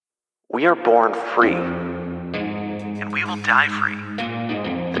We are born free. And we will die free.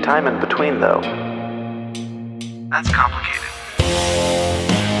 The time in between, though, that's complicated.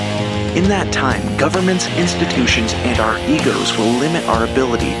 In that time, governments, institutions, and our egos will limit our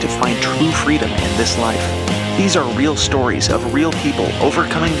ability to find true freedom in this life. These are real stories of real people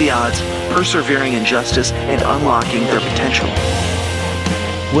overcoming the odds, persevering in justice, and unlocking their potential.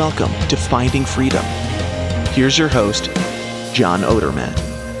 Welcome to Finding Freedom. Here's your host, John Odermatt.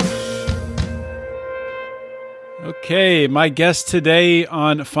 Okay, my guest today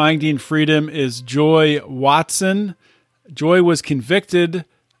on Finding Freedom is Joy Watson. Joy was convicted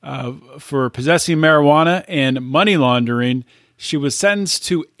for possessing marijuana and money laundering. She was sentenced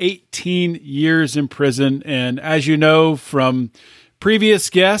to 18 years in prison. And as you know from previous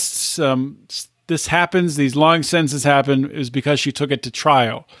guests, this happens, these long sentences happen, is because she took it to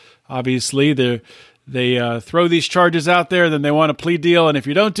trial. Obviously, they throw these charges out there, then they want a plea deal. And if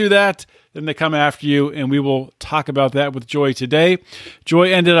you don't do that, then they come after you, and we will talk about that with Joy today.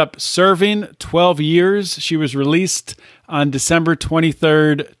 Joy ended up serving 12 years. She was released on December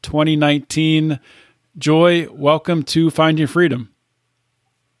 23rd, 2019. Joy, welcome to Find Your Freedom.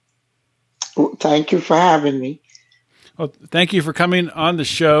 Well, thank you for having me. Well, thank you for coming on the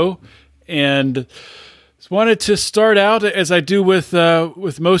show. And just wanted to start out, as I do with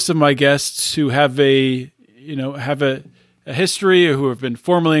most of my guests who have a history or who have been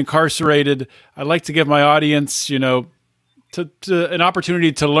formerly incarcerated. I'd like to give my audience, to an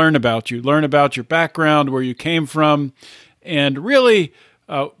opportunity to learn about you, learn about your background, where you came from, and really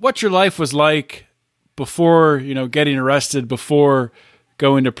what your life was like before, getting arrested, before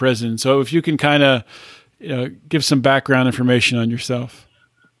going to prison. So if you can kind of, give some background information on yourself.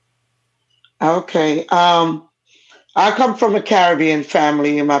 Okay. I come from a Caribbean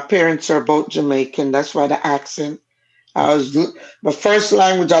family, and my parents are both Jamaican. That's why the accent. My first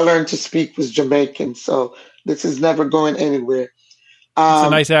language I learned to speak was Jamaican, so this is never going anywhere. It's a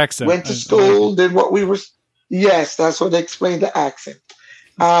nice accent. Went to school, did what we were. Yes, that's what they explained the accent.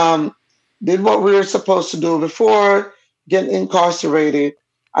 Did what we were supposed to do before getting incarcerated.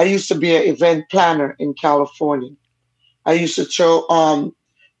 I used to be an event planner in California. I used to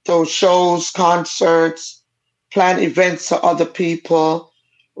throw shows, concerts, plan events to other people,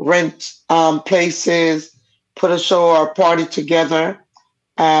 rent places, put a show or a party together.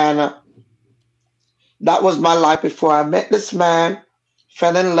 And that was my life before I met this man,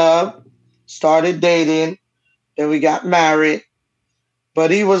 fell in love, started dating, then we got married.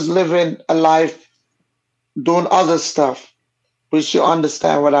 But he was living a life doing other stuff, which you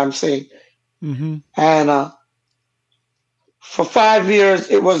understand what I'm saying. Mm-hmm. And for 5 years,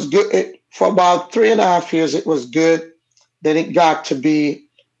 it was good. For about 3.5 years, it was good. Then it got to be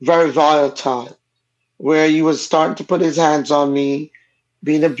very volatile, where he was starting to put his hands on me,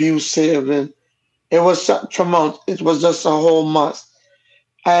 being abusive, and it was it was just a whole mess.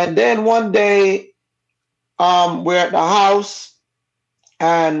 And then one day, we're at the house,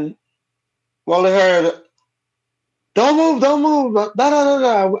 and I heard, don't move,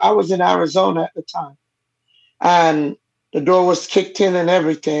 I was in Arizona at the time. And the door was kicked in and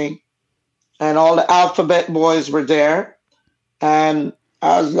everything. And all the Alphabet boys were there. And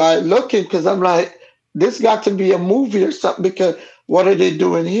I was like looking, because I'm like, this got to be a movie or something, because what are they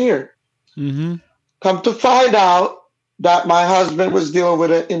doing here? Mm-hmm. Come to find out that my husband was dealing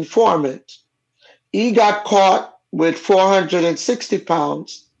with an informant. He got caught with 460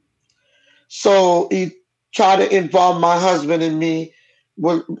 pounds. So he tried to involve my husband and me.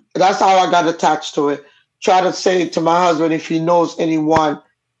 Well, that's how I got attached to it. Try to say to my husband if he knows anyone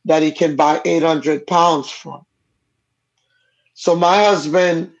that he can buy 800 pounds from. So my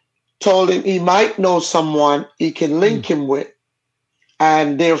husband told him he might know someone he can link him with.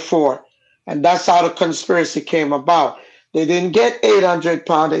 And that's how the conspiracy came about. They didn't get 800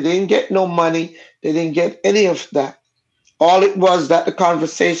 pounds. They didn't get no money. They didn't get any of that. All it was that the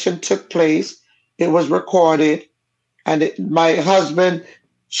conversation took place. It was recorded. And my husband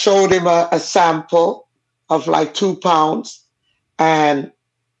showed him a sample of like 2 pounds. And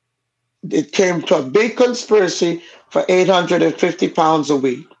it came to a big conspiracy for 850 pounds a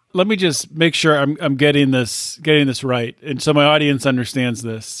week. Let me just make sure I'm getting this right, and so my audience understands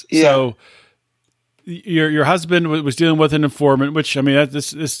this. Yeah. So your husband was dealing with an informant, which, I mean,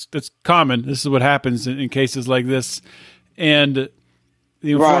 that's common. This is what happens in cases like this. And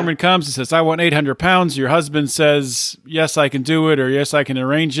the informant comes and says, I want 800 pounds. Your husband says, yes, I can do it, or yes, I can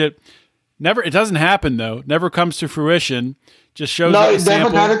arrange it. It doesn't happen, though. Never comes to fruition. Just shows up a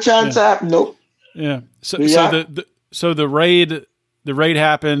sample. No, it never got a chance to happen. Nope. Yeah. So the raid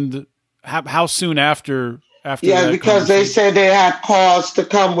happened. How soon after after Yeah, that because they conversation? said they had cause to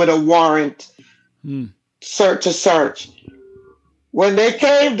come with a warrant Hmm. to search. When they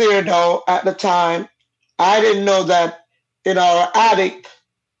came there, though, at the time, I didn't know that in our attic,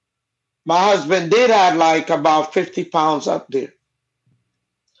 my husband did have like about 50 pounds up there.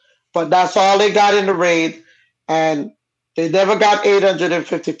 But that's all they got in the raid. And they never got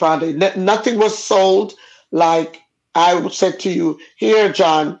 850 pounds. Nothing was sold. Like I said to you, here,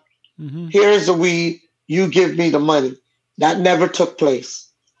 John, Hmm. here's the weed. You give me the money. That never took place.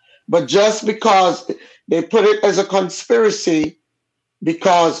 But just because they put it as a conspiracy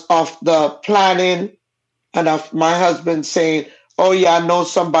because of the planning and of my husband saying, "Oh yeah, I know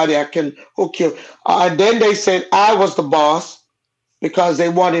somebody I can hook you." And then they said I was the boss because they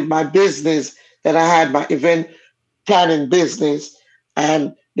wanted my business, that I had my event planning business,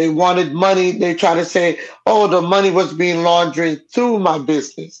 and they wanted money. They try to say, "Oh, the money was being laundered through my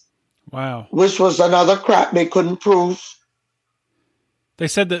business," Wow. which was another crap they couldn't prove. They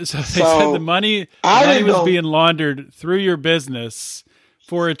said that. So they said So the I money didn't was know. being laundered through your business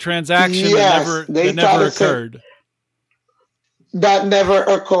for a transaction Yes, that they try never to say occurred. that never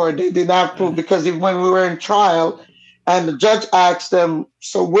occurred. They did not prove because when we were in trial, and the judge asked them,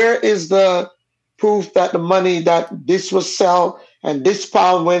 "So where is the proof that the money that this was sell and this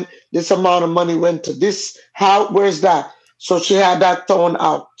pound went, this amount of money went to this? How? Where's that?" So she had that thrown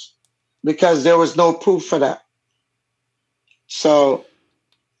out because there was no proof for that. So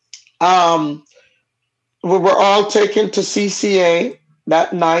um, we were all taken to CCA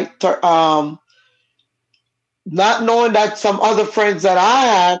that night. Not knowing that some other friends that I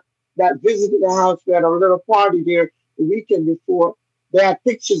had that visited the house, we had a little party there the weekend before. They had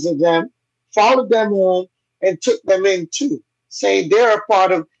pictures of them, followed them home, and took them in too, saying they're a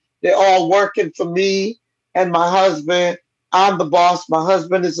part of. They're all working for me and my husband. I'm the boss. My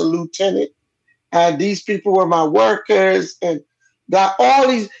husband is a lieutenant, and these people were my workers, and got all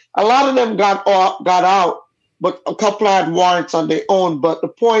these. A lot of them got out, but a couple had warrants on their own. But the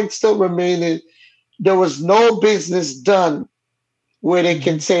point still remaining, there was no business done where they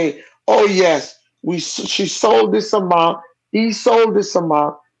can Hmm. say, "Oh yes, she sold this amount, he sold this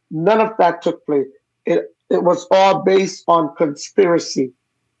amount." None of that took place. It was all based on conspiracy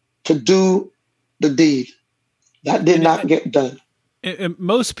to do the deed. That did And not get done.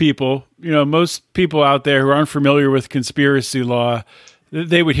 most people, most people out there who aren't familiar with conspiracy law,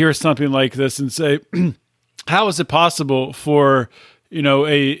 they would hear something like this and say, "How is it possible for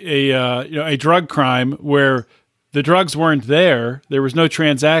a drug crime where the drugs weren't there, there was no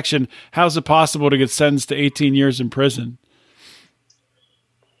transaction? How is it possible to get sentenced to 18 years in prison?"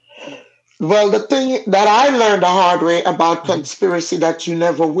 Well, the thing that I learned the hard way about conspiracy, that you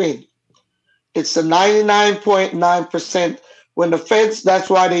never win. It's the 99.9%. When the feds, that's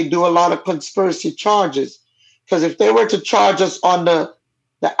why they do a lot of conspiracy charges. Because if they were to charge us on the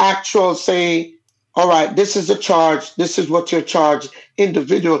actual, say, all right, this is a charge, this is what you're charged,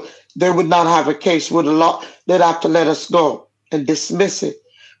 individual, they would not have a case. They'd have to let us go and dismiss it.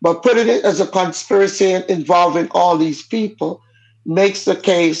 But putting it as a conspiracy involving all these people makes the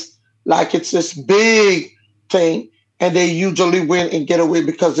case like it's this big thing, and they usually win and get away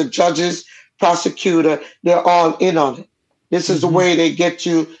because the judges, prosecutor, they're all in on it. This is the Hmm. way they get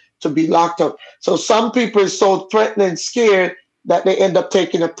you to be locked up. So some people are so threatened and scared that they end up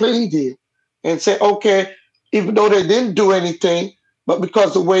taking a plea deal and say, "Okay, even though they didn't do anything, but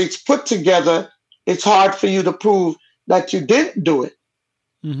because the way it's put together, it's hard for you to prove that you didn't do it."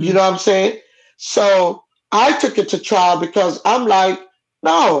 You Hmm. know what I'm saying? So I took it to trial because I'm like,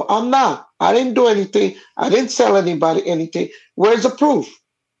 "No, I'm not. I didn't do anything. I didn't sell anybody anything. Where's the proof?"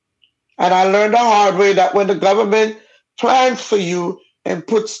 And I learned the hard way that when the government plans for you and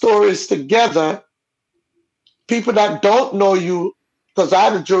puts stories together, people that don't know you, because I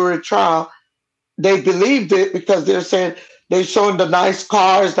had a jury trial, they believed it because they're saying they're showing the nice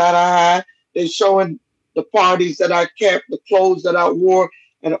cars that I had, they're showing the parties that I kept, the clothes that I wore,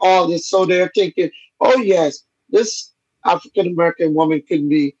 and all this. So they're thinking, "Oh yes, this African American woman can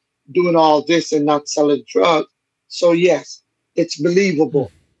be doing all this and not selling drugs." So yes, it's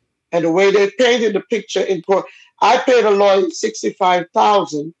believable. And the way they painted the picture in court, I paid a lawyer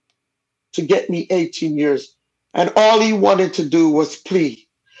 65,000 to get me 18 years, and all he wanted to do was plea.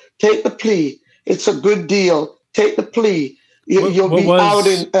 Take the plea. It's a good deal. Take the plea. What, You'll what be out was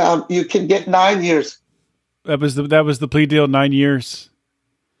in. You can get 9 years, that was the plea deal, 9 years?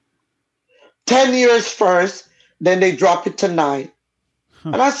 10 years first. Then they drop it to 9. Huh.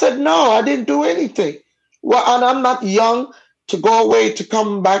 And I said, "No, I didn't do anything." Well, and I'm not young to go away to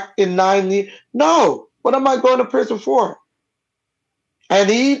come back in 9 years. No, what am I going to prison for? And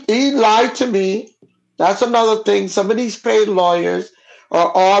he lied to me That's another thing. Some of these paid lawyers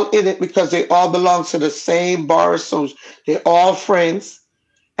are all in it because they all belong to the same bar association. They're all friends,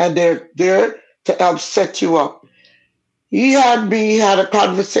 and they're there to help set you up. He had a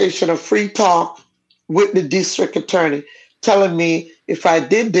conversation, a free talk with the district attorney, telling me if I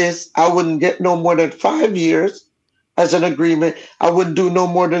did this, I wouldn't get no more than 5 years as an agreement. I wouldn't do no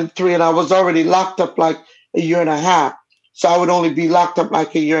more than 3, and I was already locked up like a year and a half. So I would only be locked up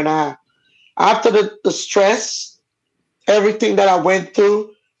like a year and a half. After the stress, everything that I went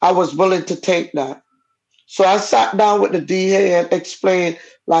through, I was willing to take that. So I sat down with the DA and explained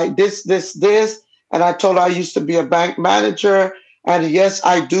like this. And I told her I used to be a bank manager. And yes,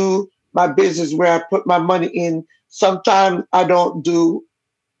 I do my business where I put my money in. Sometimes I don't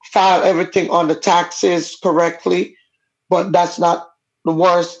file everything on the taxes correctly, but that's not the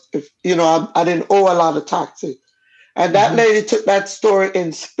worst. If I didn't owe a lot of taxes. And that lady took that story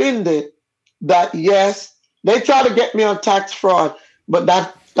and spinned it that yes, they try to get me on tax fraud, but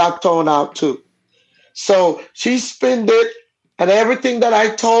that got thrown out too. So she spinned it, and everything that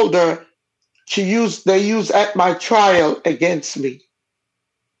I told her, they used at my trial against me.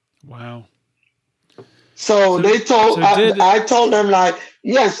 Wow. So they told I told them like,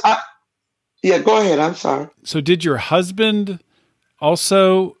 yes, go ahead. I'm sorry. So did your husband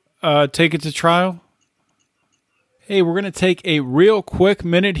also take it to trial? Hey, we're going to take a real quick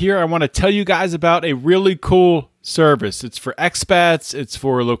minute here. I want to tell you guys about a really cool service. It's for expats. It's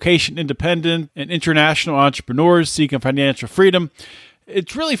for location independent and international entrepreneurs seeking financial freedom.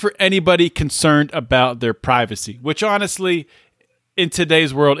 It's really for anybody concerned about their privacy, which honestly, in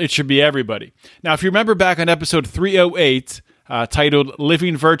today's world, it should be everybody. Now, if you remember back on episode 308, titled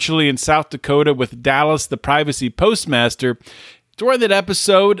Living Virtually in South Dakota with Dallas, the Privacy Postmaster, during that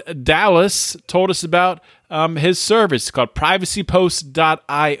episode, Dallas told us about his service called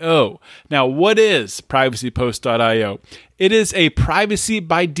privacypost.io. Now, what is privacypost.io? It is a privacy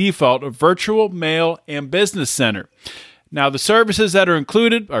by default virtual mail and business center. Now, the services that are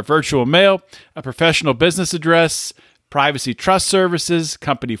included are virtual mail, a professional business address, privacy trust services,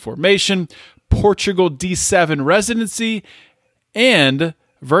 company formation, Portugal D7 residency, and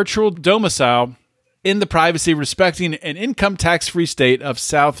virtual domicile in the privacy respecting an income tax-free state of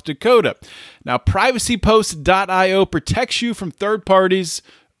South Dakota. Now, privacypost.io protects you from third parties,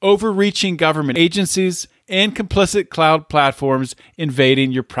 overreaching government agencies, and complicit cloud platforms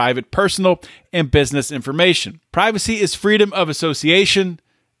invading your private, personal, and business information. Privacy is freedom of association,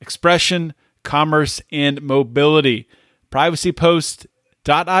 expression, commerce, and mobility.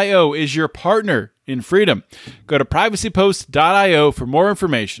 Privacypost.io is your partner in freedom. Go to privacypost.io for more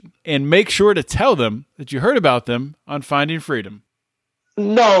information and make sure to tell them that you heard about them on Finding Freedom.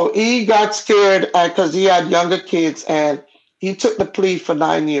 No, he got scared because he had younger kids and he took the plea for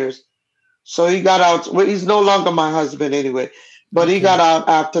 9 years. So he got out. Well, he's no longer my husband anyway, but he got out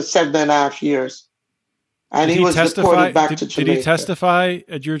after 7.5 years. And he was deported back to Jamaica. Did he testify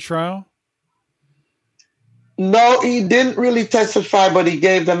at your trial? No, he didn't really testify, but he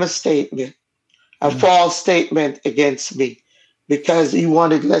gave them a statement. A false statement against me because he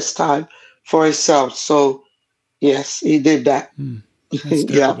wanted less time for himself. So, yes, he did that. That's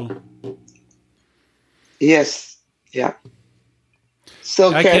terrible. Yes. Yeah.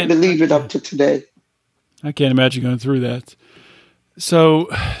 Still can't believe it up to today. I can't imagine going through that. So,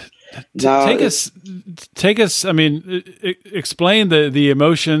 take us. I mean, explain the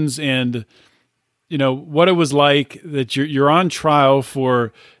emotions and what it was like that you're on trial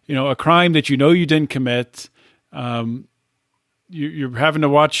for a crime that you didn't commit. You're having to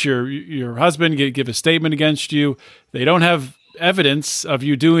watch your husband give a statement against you. They don't have evidence of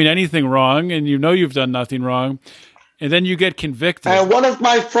you doing anything wrong, and you've done nothing wrong. And then you get convicted. And one of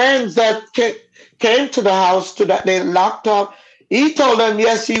my friends that came to the house that they locked up, he told them,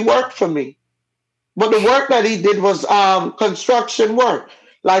 yes, he worked for me. But the work that he did was construction work,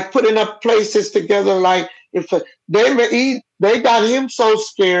 like putting up places together. Like they got him so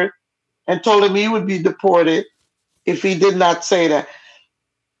scared and told him he would be deported if he did not say that.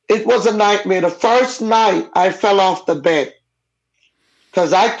 It was a nightmare. The first night I fell off the bed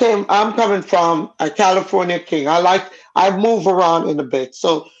because I'm coming from a California king. I move around in the bed.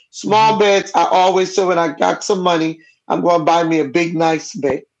 So small beds, I always say when I got some money, I'm going to buy me a big, nice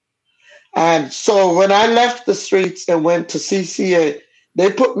bed. And so when I left the streets and went to CCA,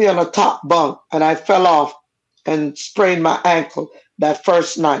 they put me on a top bunk and I fell off and sprained my ankle that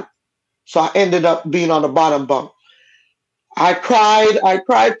first night. So I ended up being on the bottom bunk. I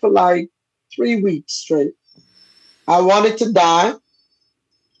cried for like 3 weeks straight. I wanted to die.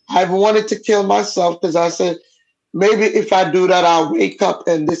 I wanted to kill myself because I said, maybe if I do that, I'll wake up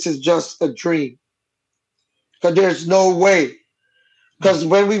and this is just a dream. because there's no way. Because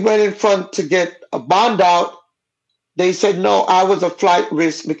when we went in front to get a bond out, they said, no, I was a flight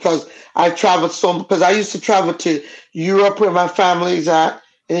risk because I traveled because I used to travel to Europe where my family's at,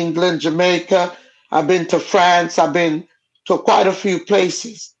 England, Jamaica. I've been to France. I've been to quite a few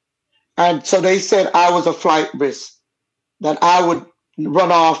places. And so they said I was a flight risk, that I would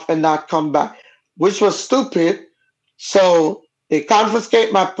run off and not come back, which was stupid. So they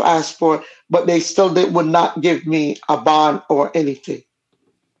confiscate my passport, but they still would not give me a bond or anything.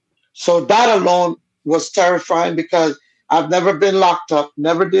 So that alone was terrifying because I've never been locked up,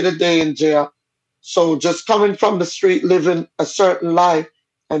 never did a day in jail. So just coming from the street, living a certain life,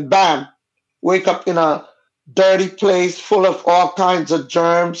 and bam, wake up in a dirty place full of all kinds of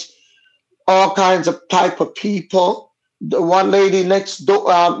germs, all kinds of type of people. The one lady next door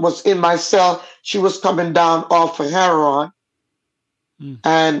was in my cell. She was coming down off of heroin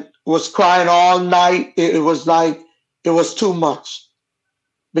and was crying all night. It was like, it was too much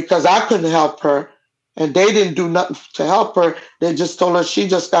because I couldn't help her and they didn't do nothing to help her. They just told her she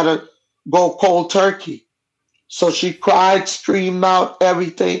just got to go cold turkey. So she cried, screamed out,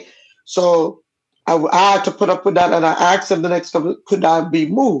 everything. So I had to put up with that. And I asked them the next time, could I be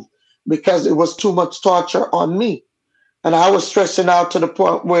moved? Because it was too much torture on me. And I was stressing out to the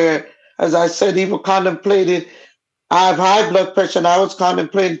point where, as I said, even contemplated, I have high blood pressure and I was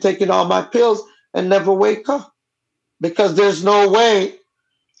contemplating taking all my pills and never wake up. Because there's no way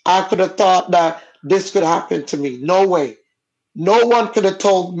I could have thought that this could happen to me. No way. No one could have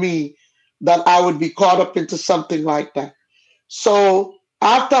told me that I would be caught up into something like that. So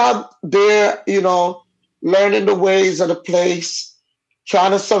after I'm there, learning the ways of the place,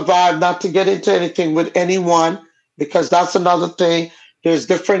 trying to survive, not to get into anything with anyone, because that's another thing. There's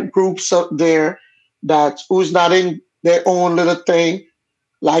different groups up there that who's not in their own little thing.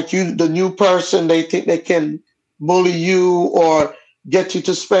 Like you, the new person, they think they can bully you or get you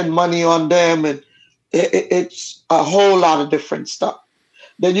to spend money on them. And it's a whole lot of different stuff.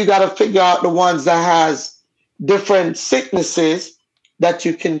 Then you got to figure out the ones that has different sicknesses that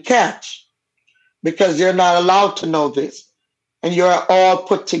you can catch because you're not allowed to know this. And you're all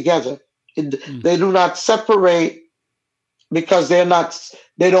put together. They do not separate because they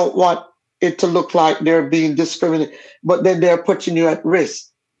don't want it to look like they're being discriminated, but then they're putting you at risk.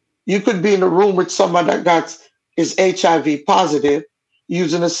 You could be in a room with someone that is HIV positive,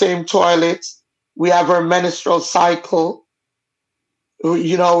 using the same toilets. We have our menstrual cycle.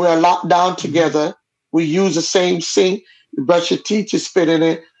 We are locked down together. We use the same sink. You brush your teeth, you spit in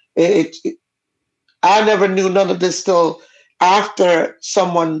it. I never knew none of this till after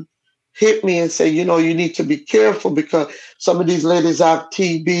someone hit me and said, you need to be careful because some of these ladies have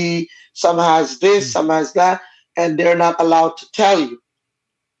TB, some has this, some has that, and they're not allowed to tell you.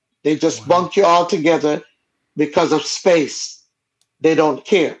 They just bunk you all together because of space. They don't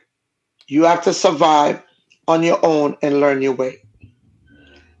care. You have to survive on your own and learn your way.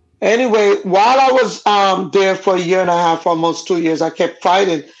 Anyway, while I was there for 1.5 years, almost 2 years, I kept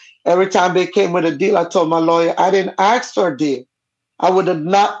fighting. Every time they came with a deal, I told my lawyer, I didn't ask for a deal. I would have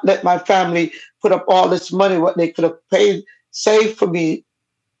not let my family put up all this money, what they could have saved for me,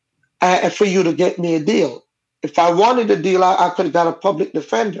 and for you to get me a deal. If I wanted a deal, I could have got a public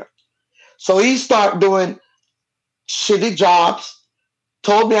defender. So he started doing shitty jobs,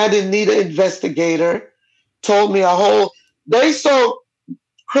 told me I didn't need an investigator, told me they so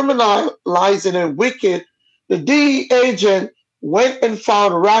criminalizing and wicked. The DE agent went and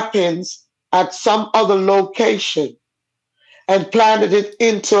found wrappings at some other location and planted it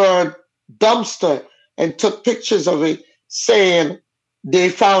into a dumpster and took pictures of it saying they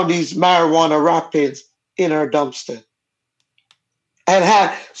found these marijuana wrappings in her dumpster.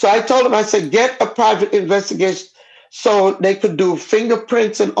 So I told him, I said, get a private investigation so they could do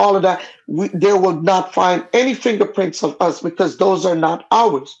fingerprints and all of that. They will not find any fingerprints of us because those are not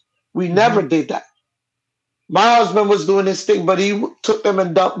ours. We never did that. My husband was doing this thing, but he took them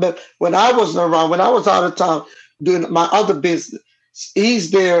and dumped them when I wasn't around, when I was out of town doing my other business.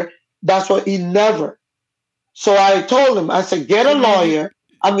 He's there. That's what he never. So I told him, I said, get a lawyer.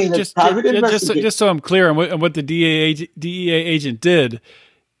 I mean, a private investigator. Just so I'm clear on what the DEA agent did,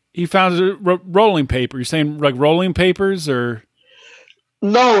 he found rolling paper. You're saying like rolling papers or?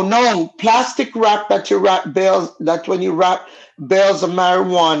 No, plastic wrap that you wrap bales. That's when you wrap bales of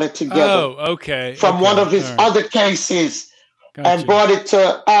marijuana together. Oh, okay. From one of his other cases, and brought it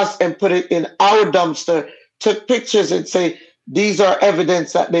to us and put it in our dumpster. Took pictures and say these are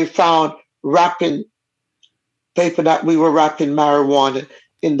evidence that they found wrapping paper that we were wrapping marijuana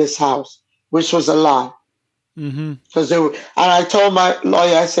in this house, which was a lie. Because and I told my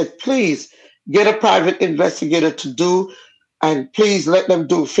lawyer, I said, please get a private investigator to do, and please let them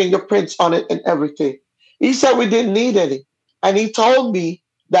do fingerprints on it and everything. He said we didn't need any. And he told me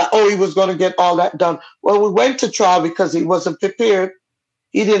that, he was going to get all that done. Well, we went to trial because he wasn't prepared.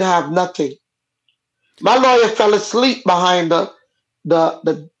 He didn't have nothing. My lawyer fell asleep behind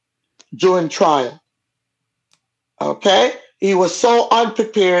the during trial. Okay? He was so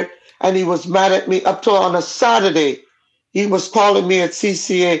unprepared, and he was mad at me up till on a Saturday. He was calling me at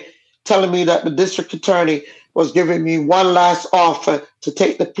CCA, telling me that the district attorney was giving me one last offer to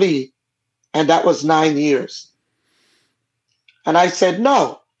take the plea, and that was 9 years. And I said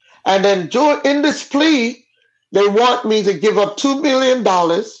no. And then in this plea, they want me to give up $2 million.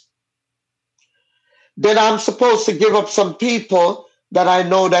 Then I'm supposed to give up some people that I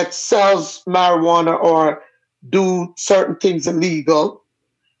know that sells marijuana or do certain things illegal.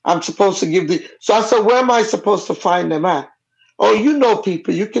 I'm supposed to give so I said, where am I supposed to find them at? Oh, you know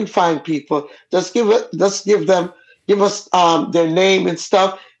people, you can find people. Just give us their name and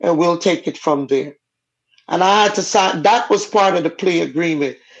stuff, and we'll take it from there. And I had to sign, that was part of the plea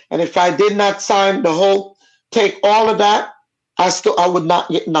agreement. And if I did not sign take all of that, I would not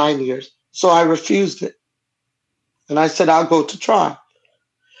get 9 years. So I refused it. And I said, I'll go to trial.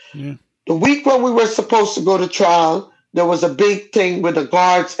 Yeah. The week when we were supposed to go to trial, there was a big thing with the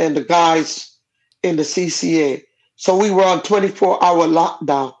guards and the guys in the CCA. So we were on 24-hour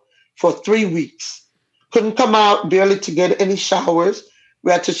lockdown for 3 weeks. Couldn't come out barely to get any showers.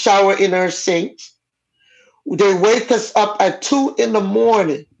 We had to shower in our sinks. They wake us up at 2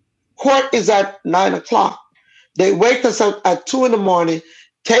 a.m. Court is at 9 o'clock. They wake us up at 2 a.m,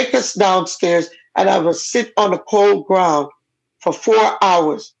 take us downstairs, and have us sit on the cold ground for 4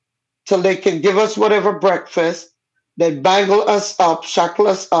 hours till they can give us whatever breakfast. They bangle us up, shackle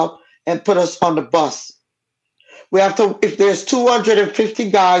us up, and put us on the bus. We have to, if there's 250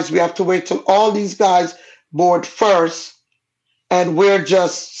 guys, we have to wait till all these guys board first, and we're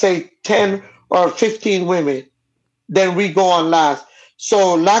just, say, 10 or 15 women. Then we go on last.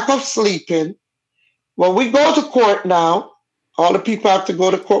 So lack of sleeping. When we go to court now, all the people have to go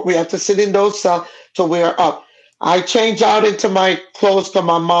to court. We have to sit in those cells till we're up. I change out into my clothes because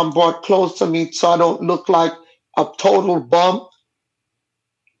my mom bought clothes to me so I don't look like a total bum.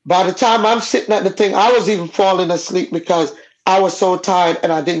 By the time I'm sitting at the thing, I was even falling asleep because I was so tired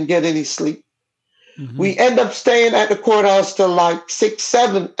and I didn't get any sleep. Mm-hmm. We end up staying at the courthouse till like 6,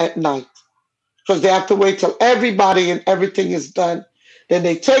 7 at night because they have to wait till everybody and everything is done. Then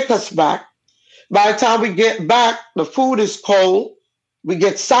they take us back. By the time we get back, the food is cold. We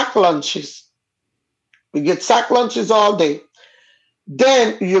get sack lunches. We get sack lunches all day.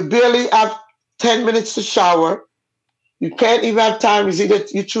 Then you barely have 10 minutes to shower. You can't even have time. It's either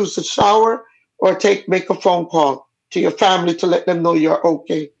you choose to shower or make a phone call to your family to let them know you're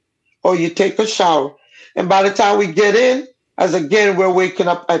okay. Or you take a shower. And by the time we get in, as again, we're waking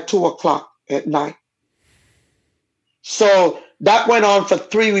up at 2 o'clock at night. So that went on for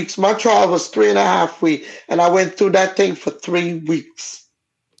 3 weeks. My trial was 3.5 weeks. And I went through that thing for 3 weeks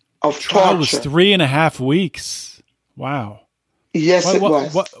of torture. Trial was 3.5 weeks. Wow. Yes, it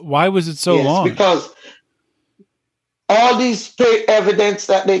was. Why was it so long? Because all these evidence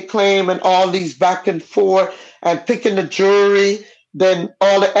that they claim and all these back and forth and picking the jury, then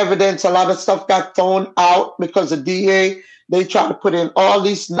all the evidence, a lot of stuff got thrown out because the DA, they tried to put in all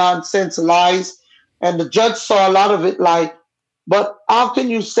these nonsense lies. And the judge saw a lot of it like, but how can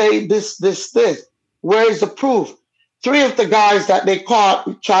you say this? Where is the proof? 3 of the guys that they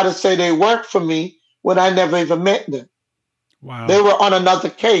caught tried to say they worked for me when I never even met them. Wow. They were on another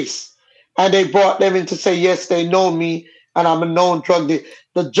case. And they brought them in to say, yes, they know me and I'm a known drug dealer.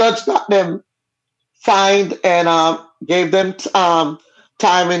 The judge got them fined and gave them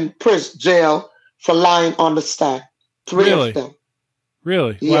time in prison jail for lying on the stand. 3 of them.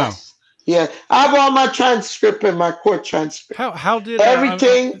 Really? Yes. Wow. Yeah, I have all my transcript and my court transcript. How did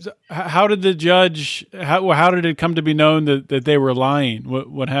everything? How did the judge? How did it come to be known that they were lying?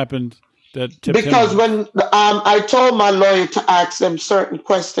 What happened? Because when I told my lawyer to ask them certain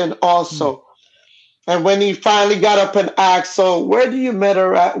questions also, and when he finally got up and asked, so where do you met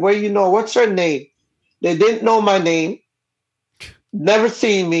her at? Where what's her name? They didn't know my name, never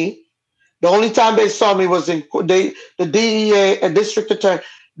seen me. The only time they saw me was in the DEA and district attorney.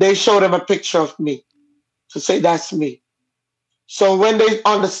 They showed them a picture of me to say that's me. So when they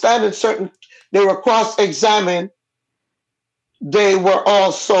understand they were cross-examined, they were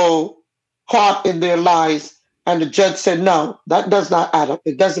also caught in their lies. And the judge said, no, that does not add up.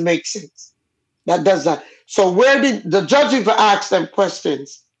 It doesn't make sense. That does not. So where did the judge even ask them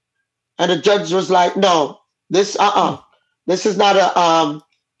questions? And the judge was like, no, this is not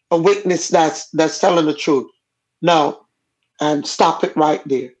a witness that's telling the truth. No, and stop it right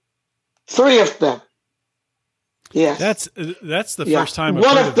there. 3 of them. Yes. That's the Yeah. first time I've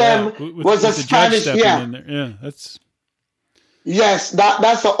One heard of them was a the judge Spanish. stepping Yeah. in there. Yeah, that's Yes,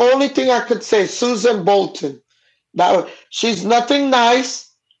 that's the only thing I could say. Susan Bolton. She's nothing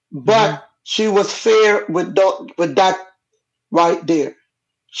nice, but she was fair with that right there.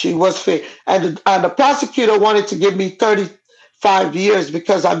 She was fair, and the prosecutor wanted to give me 35 years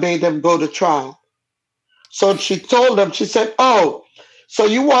because I made them go to trial. So she told them, she said, "Oh, so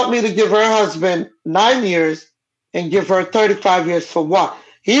you want me to give her husband 9 years and give her 35 years for what?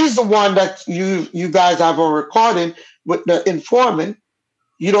 He's the one that you guys have on recording with the informant.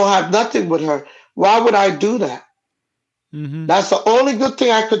 You don't have nothing with her. Why would I do that?" That's the only good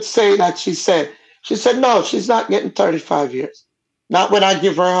thing I could say that she said. She said, "No, she's not getting 35 years. Not when I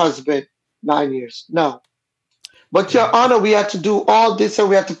give her husband 9 years. No." But Your Honor, we had to do all this and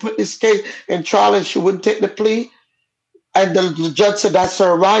we had to put this case in trial and she wouldn't take the plea. And the judge said that's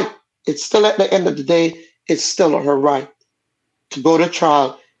her right. It's still at the end of the day, it's still her right to go to Yeah,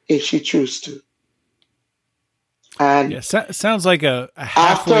 trial if she chooses to. And sounds like a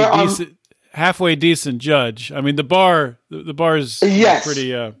after halfway decent judge. I mean, the bar is yes,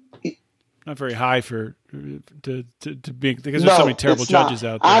 pretty not very high to be, because there's so many terrible judges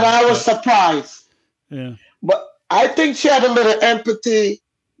out there. And I was surprised. Yeah. But I think she had a little empathy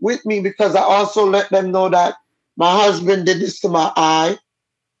with me because I also let them know that my husband did this to my eye.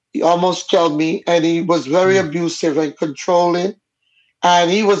 He almost killed me, and he was very abusive and controlling, and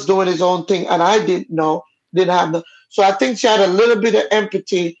he was doing his own thing, and I didn't have the. So I think she had a little bit of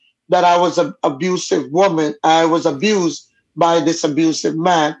empathy that I was an abusive woman. I was abused by this abusive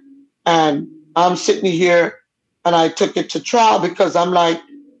man, and I'm sitting here, and I took it to trial because I'm like,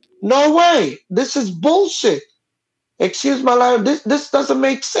 no way, this is bullshit. Excuse my language. This doesn't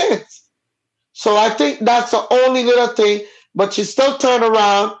make sense. So I think that's the only little thing. But she still turned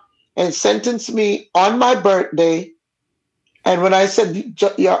around and sentenced me on my birthday. And when I said,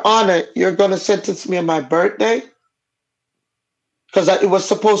 Your Honor, you're going to sentence me on my birthday? Because it was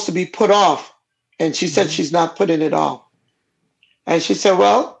supposed to be put off. And she said she's not putting it off. And she said,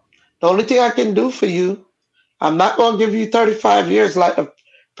 well, the only thing I can do for you, I'm not going to give you 35 years like the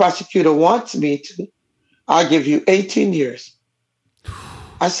prosecutor wants me to. I'll give you 18 years.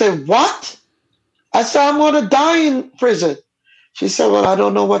 I said, what? I said, I'm going to die in prison. She said, well, I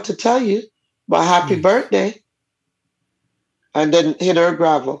don't know what to tell you, but happy birthday. And then hit her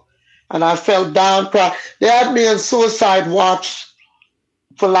gravel. And I fell down. They had me on suicide watch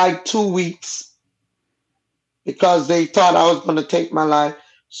for like 2 weeks because they thought I was going to take my life.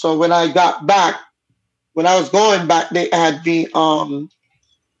 So when I got back, when I was going back, they had me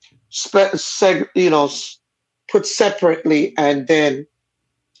put separately, and then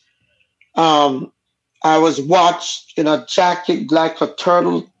I was watched in a jacket like a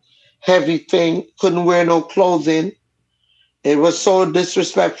turtle, heavy thing, couldn't wear no clothing. It was so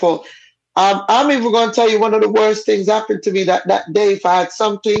disrespectful. I'm even going to tell you one of the worst things happened to me that day. If I had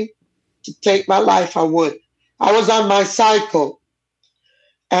something to take my life, I would. I was on my cycle,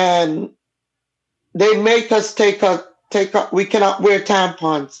 and they make us we cannot wear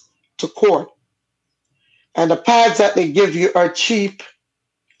tampons to court. And the pads that they give you are cheap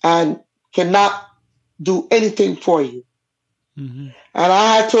and cannot do anything for you. And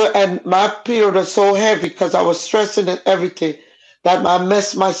I had to, and my period was so heavy because I was stressing and everything that I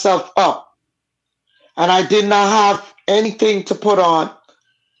messed myself up. And I did not have anything to put on.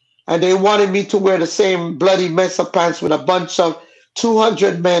 And they wanted me to wear the same bloody mess of pants with a bunch of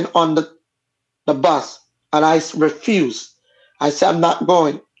 200 men on the bus. And I refused. I said, I'm not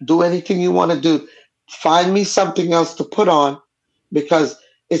going. Do anything you want to do. Find me something else to put on, because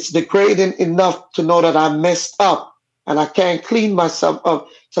it's degrading enough to know that I messed up and I can't clean myself up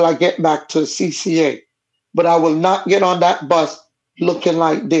till I get back to CCA. But I will not get on that bus looking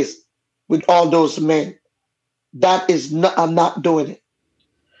like this with all those men. I'm not doing it.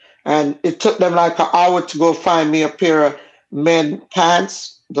 And it took them like an hour to go find me a pair of men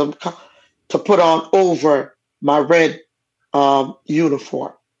pants to put on over my red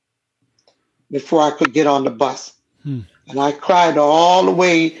uniform before I could get on the bus. And I cried all the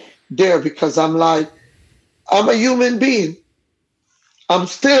way there because I'm like, I'm a human being. I'm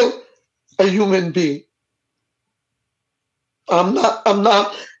still a human being. I'm not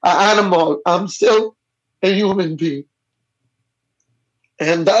an animal. I'm still a human being.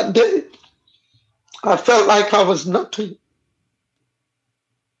 And that day, I felt like I was nothing.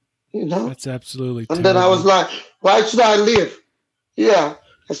 You know? That's absolutely And terrible. then I was like, why should I live? Yeah.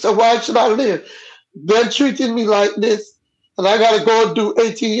 I said, why should I live? They're treating me like this. and I got to go and do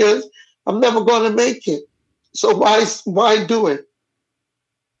 18 years, I'm never going to make it. So why do it?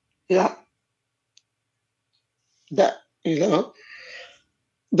 Yeah, that,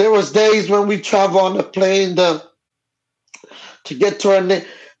 there was days when we travel on the plane to get to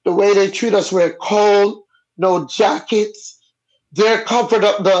the way they treat us, we're cold, no jackets. They're covered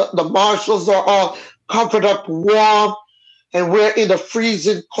up, the marshals are all covered up warm, and we're in the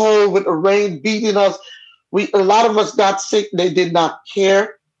freezing cold with the rain beating us. A lot of us got sick. They did not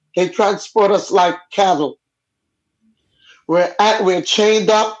care. They transport us like cattle. We're chained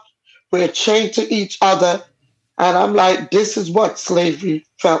up. We're chained to each other. And I'm like, this is what slavery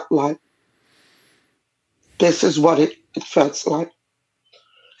felt like. This is what it felt like.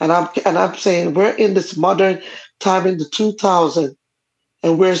 And I'm saying we're in this modern time in the 2000s,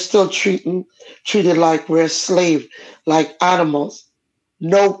 and we're still treated like we're slaves, like animals.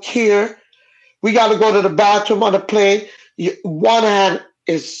 No care. We got to go to the bathroom on the plane. One hand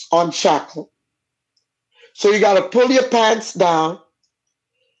is unshackled. So you got to pull your pants down,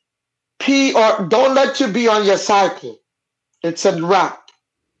 pee, or don't let you be on your cycle. It's a wrap.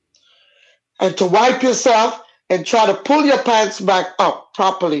 And to wipe yourself and try to pull your pants back up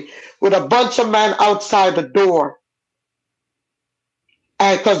properly with a bunch of men outside the door.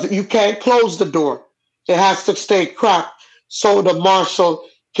 And because you can't close the door. It has to stay cracked so the marshal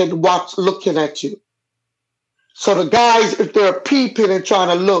can watch looking at you. So the guys, if they're peeping and trying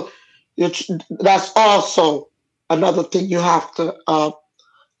to look, that's also another thing you have to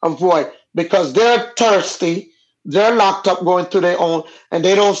avoid, because they're thirsty, they're locked up going through their own, and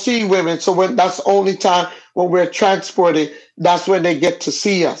they don't see women. So that's the only time when we're transported, that's when they get to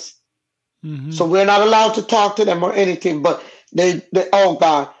see us. Mm-hmm. So we're not allowed to talk to them or anything, but they oh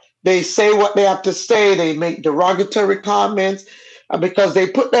God, they say what they have to say. They make derogatory comments because they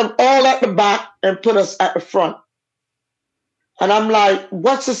put them all at the back and put us at the front. And I'm like,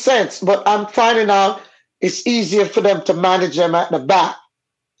 what's the sense? But I'm finding out it's easier for them to manage them at the back.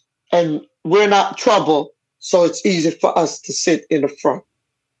 And we're not trouble, so it's easy for us to sit in the front.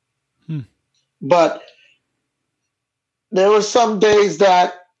 But there were some days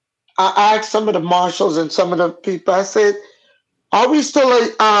that I asked some of the marshals and some of the people, I said, are we still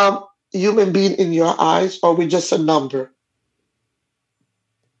a human being in your eyes, or are we just a number?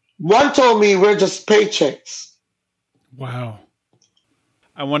 One told me we're just paychecks. Wow.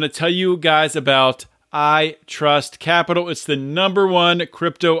 I want to tell you guys about iTrust Capital. It's the #1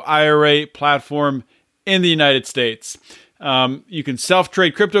 crypto IRA platform in the United States. You can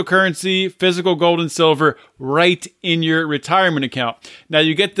self-trade cryptocurrency, physical gold and silver right in your retirement account. Now,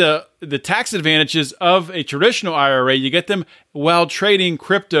 you get the tax advantages of a traditional IRA. You get them while trading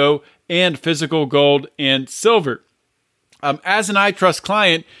crypto and physical gold and silver. As an iTrust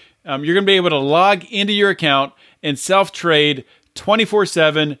client, you're going to be able to log into your account and self-trade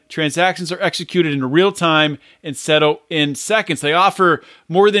 24/7. Transactions are executed in real time and settle in seconds. They offer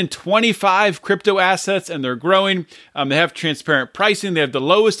more than 25 crypto assets, and they're growing. They have transparent pricing. They have the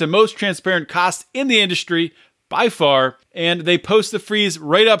lowest and most transparent costs in the industry by far, and they post the fees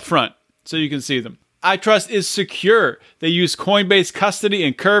right up front so you can see them. iTrust is secure. They use Coinbase custody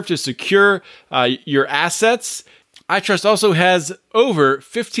and Curve to secure your assets. iTrust also has over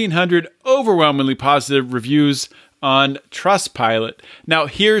 1,500 overwhelmingly positive reviews on Trustpilot. Now,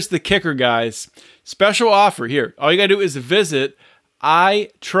 here's the kicker, guys. Special offer here. All you got to do is visit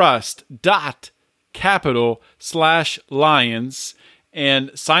itrust.capital/lions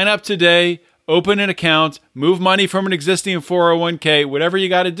and sign up today, open an account, move money from an existing 401k, whatever you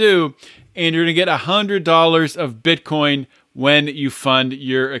got to do, and you're going to get $100 of Bitcoin when you fund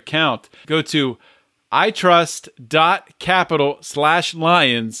your account. Go to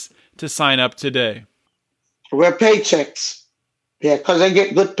itrust.capital/lions to sign up today. We're paychecks. Yeah, because they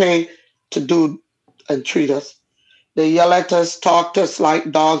get good pay to do and treat us. They yell at us, talk to us like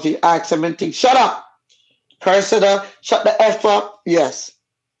dogs. You ask them anything, shut up. Curse it up, shut the F up. Yes.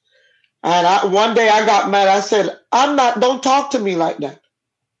 And one day I got mad. I said, don't talk to me like that.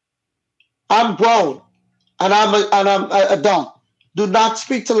 I'm grown and I'm an adult. Do not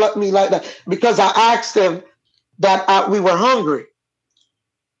speak to me like that, because I asked them that we were hungry.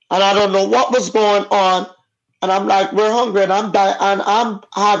 And I don't know what was going on. And I'm like, we're hungry, and I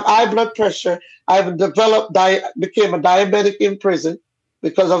have high blood pressure. I've became a diabetic in prison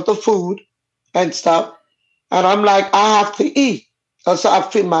because of the food and stuff. And I'm like, I have to eat. And so I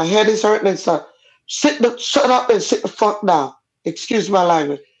feel my head is hurting and stuff. Shut up and sit the fuck down. Excuse my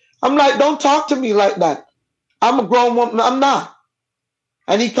language. I'm like, don't talk to me like that. I'm a grown woman. I'm not.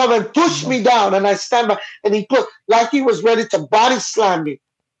 And he come and push me down, and I stand back, and he put like he was ready to body slam me.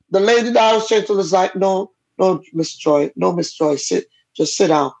 The lady that I was saying to was like, no, no, Miss Joy, no, Miss Joy, just sit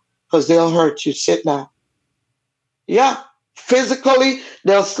down, because they'll hurt you. Sit down. Yeah, physically,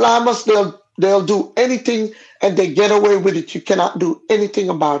 they'll slam us. They'll do anything, and they get away with it. You cannot do anything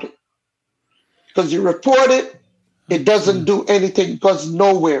about it because you report it. It doesn't do anything. It goes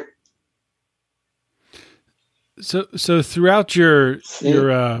nowhere. So throughout your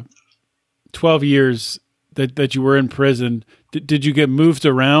 12 years that you were in prison, did you get moved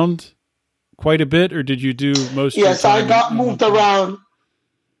around quite a bit, or did you do most? Yes, I got moved around.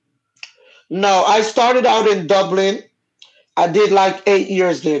 No, I started out in Dublin. I did like 8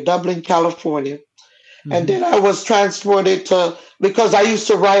 years there, Dublin, California. Mm-hmm. And then I was transported because I used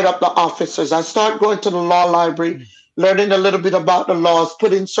to write up the officers. I started going to the law library, learning a little bit about the laws,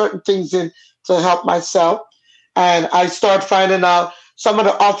 putting certain things in to help myself. And I started finding out some of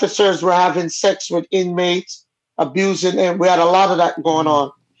the officers were having sex with inmates, abusing, and we had a lot of that going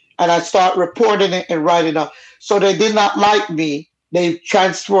on. And I started reporting it and writing up. So they did not like me. They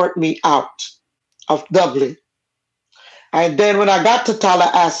transferred me out of Dublin. And then when I got to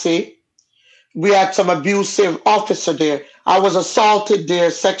Tallahassee, we had some abusive officer there. I was assaulted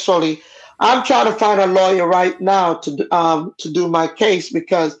there sexually. I'm trying to find a lawyer right now to do my case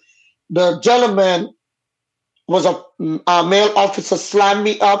because the gentleman was a male officer, slammed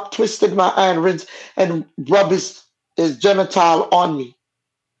me up, twisted my hand, and rubbed his genital on me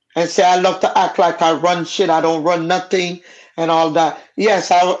and say I love to act like I run shit. I don't run nothing and all that. Yes,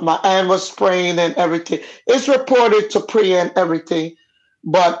 my hand was sprained and everything. It's reported to PREA and everything,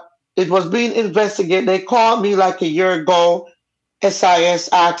 but it was being investigated. They called me like a year ago, SIS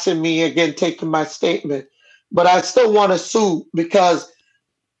asking me again, taking my statement. But I still want to sue because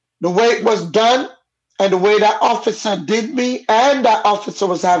the way it was done and the way that officer did me, and that officer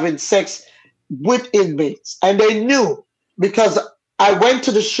was having sex with inmates. And they knew because I went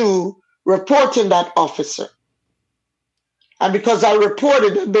to the SHU reporting that officer. And because I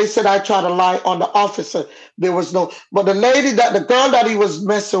reported it, they said I tried to lie on the officer. There was no, but the girl that he was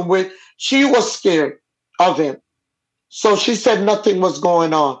messing with, she was scared of him. So she said nothing was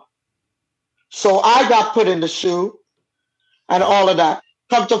going on. So I got put in the SHU and all of that.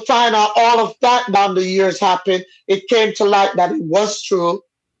 Come to find out all of that down the years happened. It came to light that it was true.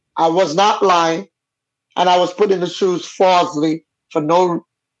 I was not lying. And I was put in the SHUs falsely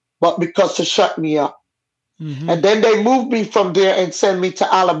but because to shut me up. Mm-hmm. And then they moved me from there and sent me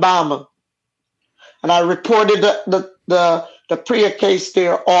to Alabama. And I reported the PREA case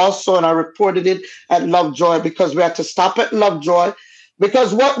there also, and I reported it at Lovejoy because we had to stop at Lovejoy.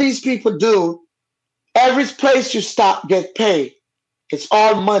 Because what these people do, every place you stop get paid. It's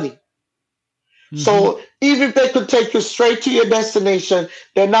all money. Mm-hmm. So even if they could take you straight to your destination,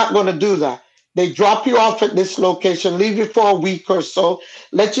 they're not going to do that. They drop you off at this location, leave you for a week or so,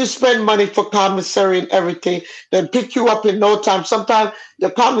 let you spend money for commissary and everything, then pick you up in no time. Sometimes the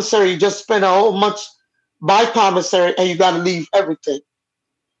commissary, you just spend a whole month by commissary and you got to leave everything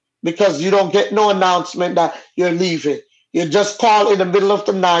because you don't get no announcement that you're leaving. You just call in the middle of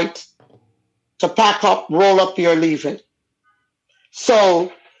the night to pack up, roll up, you're leaving.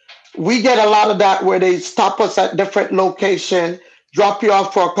 So we get a lot of that where they stop us at different locations, drop you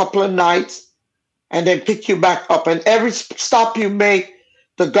off for a couple of nights, and then pick you back up. And every stop you make,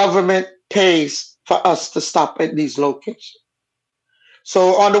 the government pays for us to stop at these locations.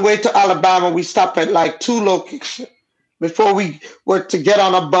 So on the way to Alabama, we stopped at like 2 locations before we were to get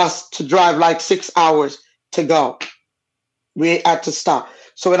on a bus to drive like 6 hours to go. We had to stop.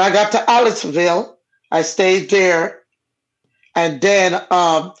 So when I got to Aliceville, I stayed there. And then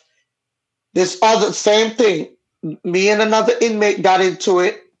this other same thing, me and another inmate got into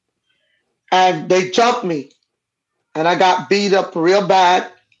it. And they jumped me. And I got beat up real bad.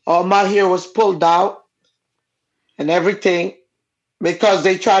 All my hair was pulled out and everything because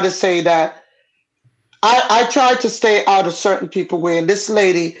they tried to say that I tried to stay out of certain people's way. And this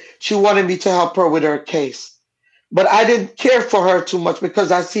lady, she wanted me to help her with her case. But I didn't care for her too much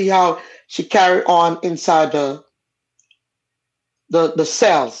because I see how she carried on inside the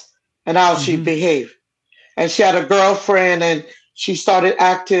cells and how she behaved. And she had a girlfriend and she started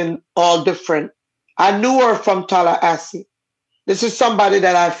acting all different. I knew her from Tallahassee. This is somebody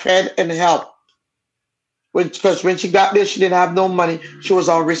that I fed and helped. Because when she got there, she didn't have no money. She was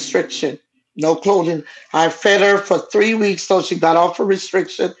on restriction, no clothing. I fed her for 3 weeks till she got off of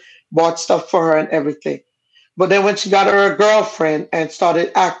restriction, bought stuff for her and everything. But then when she got her a girlfriend and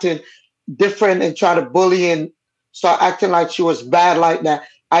started acting different and tried to bully and start acting like she was bad like that,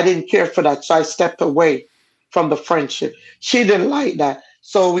 I didn't care for that. So I stepped away from the friendship. She didn't like that.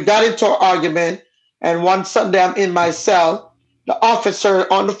 So we got into an argument. And one Sunday I'm in my cell, the officer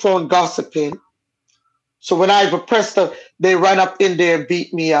on the phone gossiping. So when I pressed they ran up in there and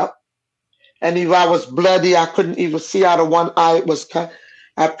beat me up. And if I was bloody, I couldn't even see out of one eye. It was cut.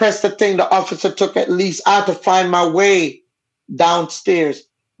 I pressed the thing. The officer took at least, I had to find my way downstairs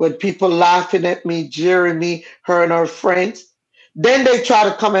with people laughing at me, jeering me, her and her friends. Then they tried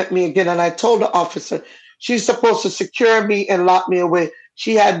to come at me again. And I told the officer, she's supposed to secure me and lock me away.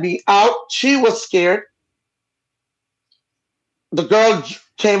 She had me out. She was scared. The girl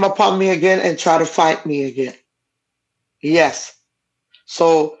came upon me again and tried to fight me again. Yes.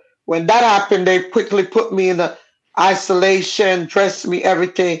 So when that happened, they quickly put me in the isolation, dressed me,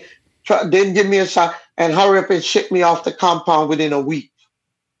 everything, didn't give me a shot, and hurry up and ship me off the compound within a week.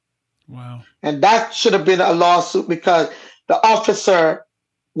 Wow. And that should have been a lawsuit because the officer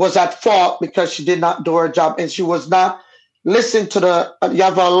was at fault because she did not do her job and she was not listening to you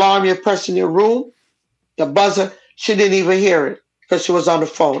have an alarm you press in your room, the buzzer, she didn't even hear it because she was on the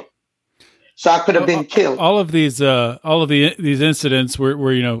phone. So I could have been killed. All of these incidents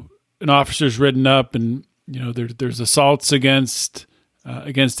where an officer's ridden up and there's assaults against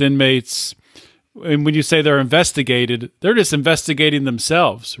inmates. And when you say they're investigated, they're just investigating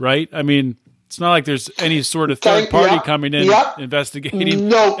themselves, right? I mean, it's not like there's any sort of third party coming in investigating.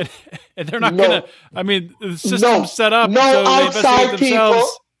 No, and they're not gonna. I mean, the system's set up no so they investigate outside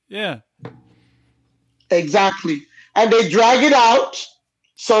themselves. People. Yeah, exactly. And they drag it out.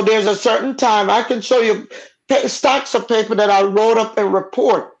 So there's a certain time I can show you stacks of paper that I wrote up and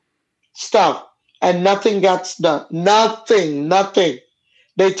report stuff, and nothing gets done. Nothing.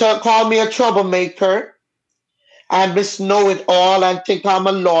 They call me a troublemaker. I know it all and think I'm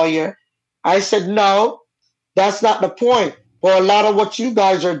a lawyer. I said, no, that's not the point. Well, a lot of what you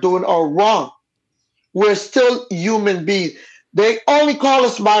guys are doing are wrong. We're still human beings. They only call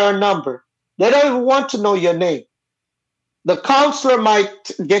us by our number. They don't even want to know your name. The counselor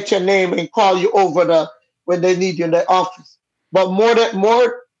might get your name and call you over when they need you in the office. But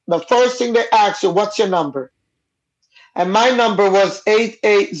the first thing they ask you, what's your number? And my number was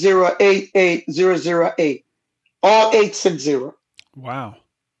 880-88008. All 860. Wow.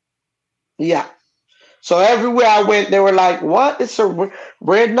 Yeah. So everywhere I went, they were like, what? It's a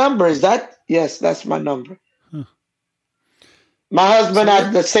weird number. Is that? Yes, that's my number. Huh. My husband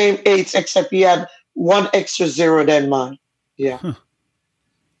had the same 8s, except he had one extra 0 than mine. Yeah. Huh.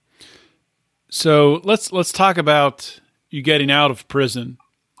 So let's talk about you getting out of prison.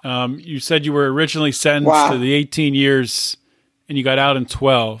 You said you were originally sentenced to the 18 years and you got out in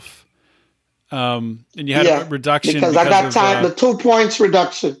 12. And you had a reduction because I got time. The 2 points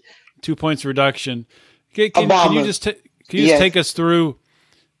reduction. 2 points reduction. Can you just take us through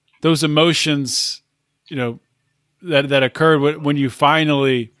those emotions, that occurred when you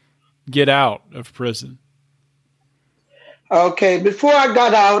finally get out of prison? Okay. Before I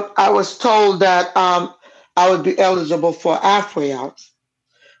got out, I was told that I would be eligible for halfway out,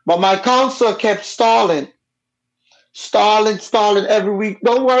 but my counselor kept stalling every week.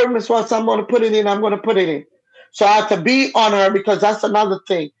 Don't worry, Miss Watts, I'm going to put it in. So I had to be on her because that's another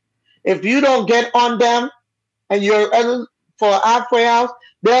thing. If you don't get on them and you're for halfway out,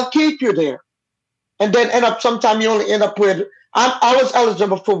 they'll keep you there. And then sometime you only end up with, I was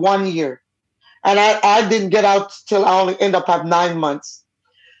eligible for 1 year. And I didn't get out till I only end up at 9 months.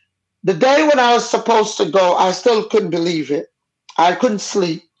 The day when I was supposed to go, I still couldn't believe it. I couldn't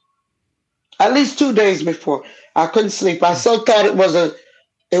sleep. At least 2 days before, I couldn't sleep. I still thought it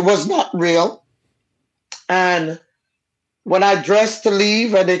was not real. And when I dressed to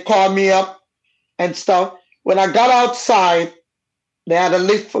leave and they called me up and stuff, when I got outside, they had a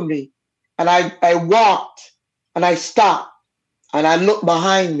lift for me. And I walked and I stopped and I looked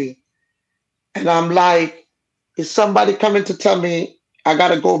behind me. And I'm like, is somebody coming to tell me I got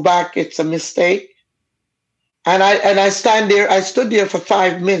to go back? It's a mistake. And I stood there for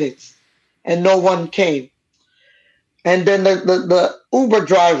 5 minutes and no one came. And then the Uber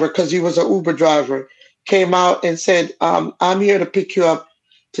driver, because he was an Uber driver, came out and said, I'm here to pick you up,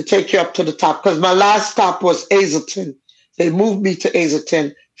 to take you up to the top. Because my last stop was Hazleton. They moved me to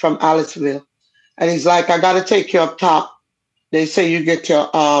Hazleton from Aliceville. And he's like, I got to take you up top. They say you get your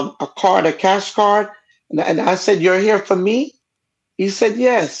a cash card. And I said, you're here for me? He said,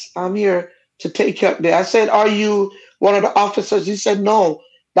 yes, I'm here to take you up there. I said, are you one of the officers? He said, no.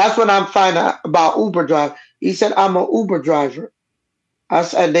 That's when I'm finding out about Uber driver. He said, I'm an Uber driver. I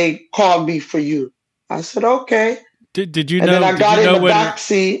said, they called me for you. I said, okay. Did you know? And then I got in the back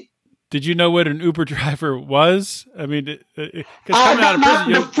seat. Did you know what an Uber driver was? I mean, because coming out of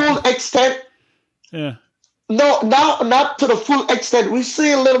prison, the full extent. Yeah. No, not to the full extent. We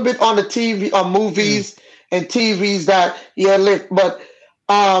see a little bit on the TV, on movies and TVs that lift. But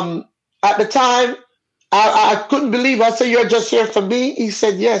at the time, I couldn't believe. I said, "You're just here for me?" He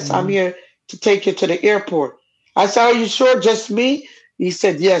said, "Yes, I'm Hmm. here to take you to the airport." I said, "Are you sure, just me?" He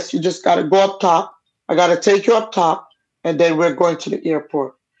said, "Yes, you just got to go up top. I got to take you up top, and then we're going to the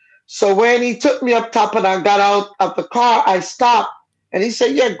airport." So when he took me up top and I got out of the car, I stopped and he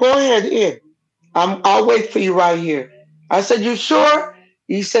said, "Yeah, go ahead in. I'll wait for you right here." I said, "You sure?"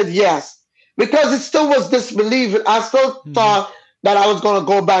 He said, "Yes." Because it still was disbelieving. I still Hmm. thought that I was going to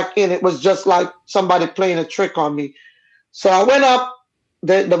go back in. It was just like somebody playing a trick on me. So I went up.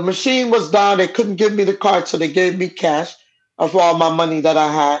 The machine was down. They couldn't give me the card, so they gave me cash of all my money that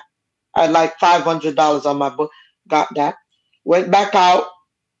I had. I had like $500 on my book. Got that. Went back out,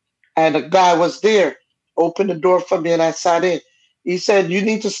 and a guy was there. Opened the door for me, and I sat in. He said, "You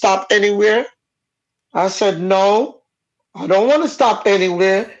need to stop anywhere?" I said, "No, I don't want to stop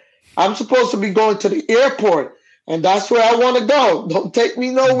anywhere. I'm supposed to be going to the airport, and that's where I want to go. Don't take me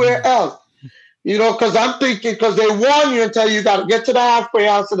nowhere Hmm. else." Because I'm thinking, because they warn you and tell you got to get to the halfway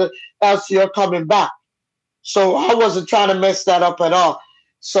house, else you're coming back. So I wasn't trying to mess that up at all.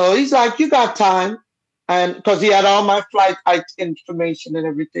 So he's like, "You got time," and because he had all my flight information and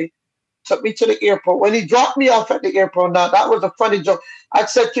everything, took me to the airport. When he dropped me off at the airport, now that was a funny joke. I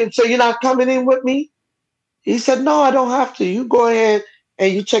said to him, "So you're not coming in with me?" He said, "No, I don't have to. You go ahead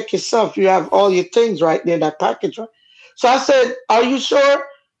and you check yourself. You have all your things right there, that package, right?" So I said, "Are you sure?"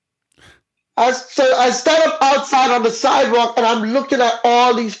 I stand up outside on the sidewalk and I'm looking at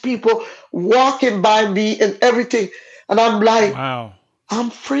all these people walking by me and everything. And I'm like, Wow.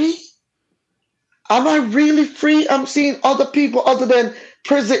 "I'm free? Am I really free? I'm seeing other people other than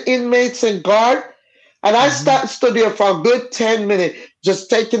prison inmates and guard." And I Hmm. stood there for a good 10 minutes, just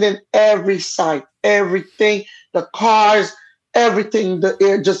taking in every sight, everything, the cars, everything, the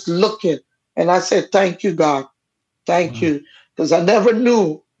air, just looking. And I said, "Thank you, God. Thank Wow. you." Because I never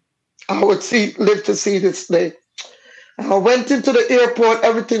knew I would live to see this day. And I went into the airport,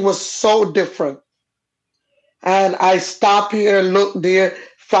 everything was so different. And I stopped here, look there,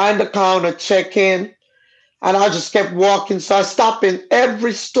 find the counter, check in, and I just kept walking. So I stopped in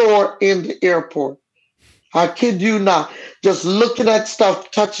every store in the airport. I kid you not, just looking at stuff,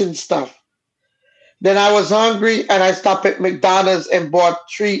 touching stuff. Then I was hungry and I stopped at McDonald's and bought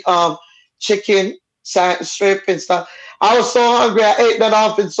three chicken strip and stuff. I was so hungry, I ate that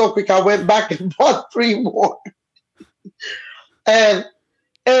off and so quick. I went back and bought three more. And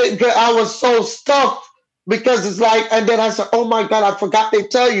I was so stuffed because it's like, and then I said, "Oh my God, I forgot they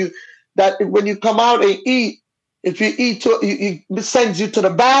tell you that when you come out and eat, if you eat, it sends you to the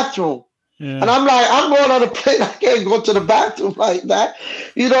bathroom." And Yeah. I'm like, "I'm going on a plane. I can't go to the bathroom like that."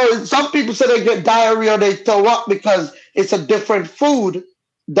 Some people say they get diarrhea or they throw up because it's a different food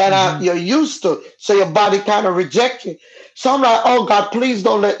than Hmm. you're used to. So your body kind of rejects it. So I'm like, "Oh God, please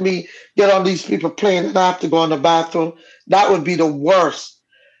don't let me get on these people plane and I have to go in the bathroom. That would be the worst."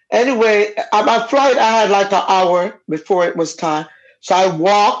 Anyway, at my flight, I had like an hour before it was time. So I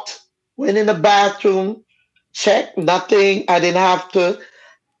walked, went in the bathroom, checked, nothing. I didn't have to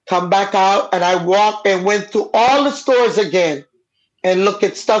come back out, and I walked and went through all the stores again and look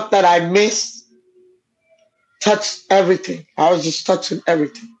at stuff that I missed, touched everything. I was just touching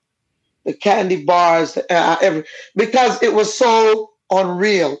everything. The candy bars, because it was so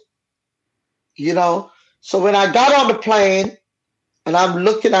unreal, you know. So when I got on the plane and I'm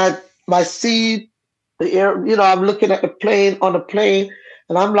looking at my seat, the air, I'm looking at the plane on the plane,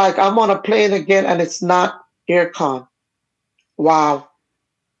 and I'm like, I'm on a plane again, and it's not aircon. Wow,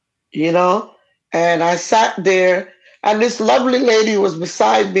 you know? And I sat there, and this lovely lady was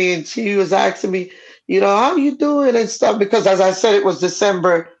beside me, and she was asking me, "How you doing?" and stuff, because as I said, it was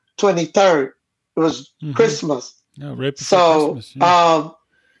December 23rd. It was Hmm. Christmas. No, right before So, Christmas. Yeah.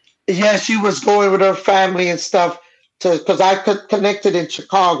 yeah, she was going with her family and stuff because I could connected in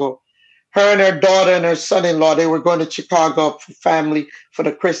Chicago. Her and her daughter and her son-in-law, they were going to Chicago for family for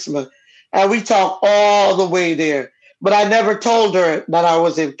the Christmas. And we talked all the way there. But I never told her that I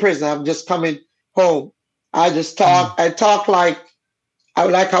was in prison. I'm just coming home. I just Mm. talked. I talked like I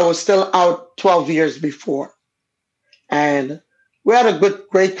was still out 12 years before. And we had a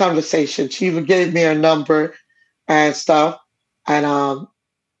great conversation. She even gave me her number and stuff. And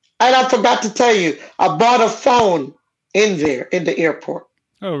I forgot to tell you, I bought a phone in there in the airport.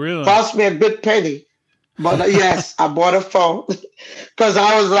 Oh, really? Cost me a good penny. But yes, I bought a phone because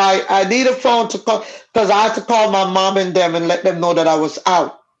I was like, I need a phone to call because I had to call my mom and them and let them know that I was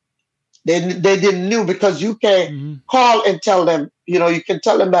out. They didn't knew because you can Hmm. call and tell them. You can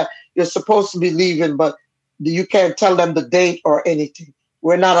tell them that you're supposed to be leaving, but you can't tell them the date or anything.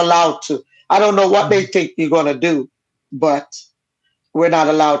 We're not allowed to. I don't know what they Hmm. think you're gonna do, but we're not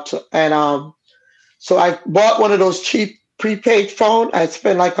allowed to. And So I bought one of those cheap prepaid phone. I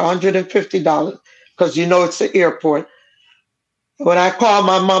spent like $150 because it's the airport. When I called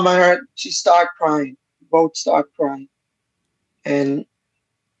my mom, I heard she started crying. Both start crying. And,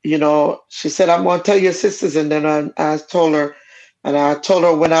 she said, I'm going to tell your sisters. And then I told her, and I told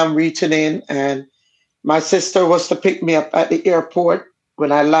her when I'm reaching in. And my sister was to pick me up at the airport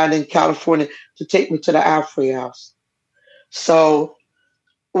when I landed in California to take me to the halfway house. So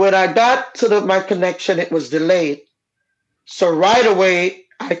when I got to my connection, it was delayed. So right away,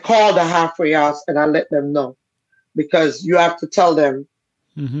 I called the halfway house and I let them know because you have to tell them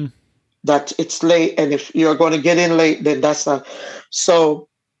Mm-hmm. that it's late. And if you're going to get in late, then that's not. So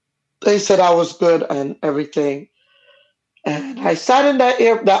they said I was good and everything. And I sat in that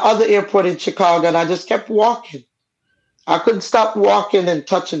other airport in Chicago and I just kept walking. I couldn't stop walking and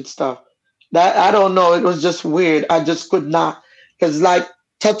touching stuff. That I don't know. It was just weird. I just could not. Because like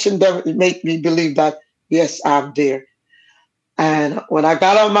touching them, it made me believe that, yes, I'm there. And when I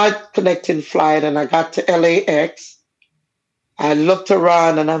got on my connecting flight and I got to LAX, I looked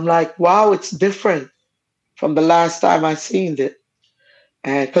around and I'm like, wow, it's different from the last time I seen it.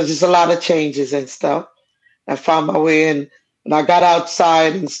 And because there's a lot of changes and stuff. I found my way in. When I got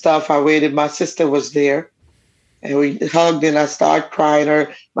outside and stuff, I waited. My sister was there. And we hugged and I started crying.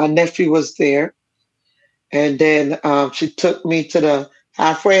 My nephew was there. And then she took me to the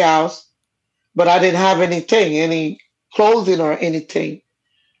halfway house. But I didn't have anything, any clothing or anything.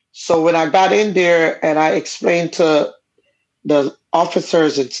 So when I got in there and I explained to the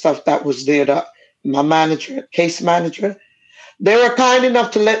officers and stuff that was there, my manager, case manager, they were kind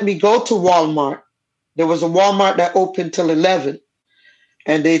enough to let me go to Walmart. There was a Walmart that opened till 11.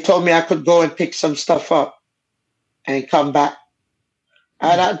 And they told me I could go and pick some stuff up and come back.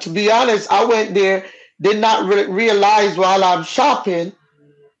 And to be honest, I went there, did not realize while I'm shopping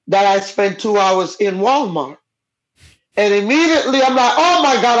that I spent 2 hours in Walmart. And immediately I'm like, oh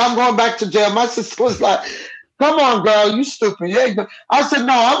my God, I'm going back to jail. My sister was like, come on, girl, you stupid. You ain't I said,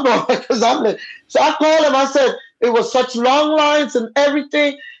 no, I'm going because I'm late. So I called him. I said, it was such long lines and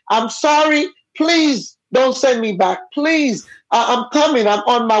everything. I'm sorry. Please don't send me back. Please. I'm coming. I'm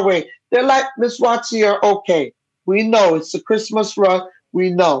on my way. They're like, Miss Watson, you're okay. We know it's a Christmas run. We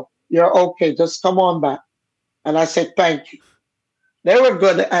know you're okay. Just come on back. And I said, thank you. They were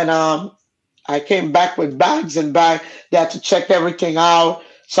good. And I came back with bags and bags. They had to check everything out.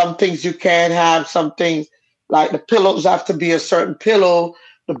 Some things you can't have. Some things like the pillows have to be a certain pillow.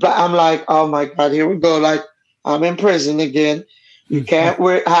 I'm like, oh my God, here we go. Like I'm in prison again. You can't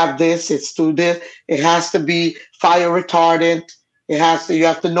have this. It's too this. It has to be fire retardant. You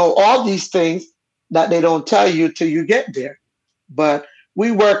have to know all these things that they don't tell you till you get there. But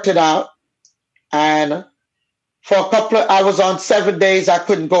we worked it out. And for I was on 7 days. I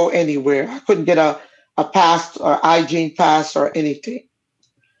couldn't go anywhere. I couldn't get a pass or hygiene pass or anything.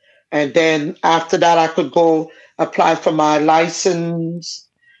 And then after that, I could go apply for my license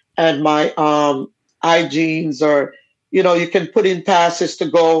and my hygienes, or, you can put in passes to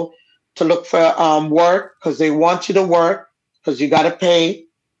go to look for work because they want you to work because you got to pay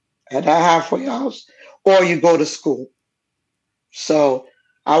at a halfway house, or you go to school. So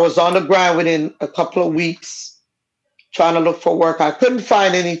I was on the ground within a couple of weeks trying to look for work. I couldn't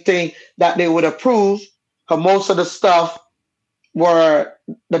find anything that they would approve because most of the stuff were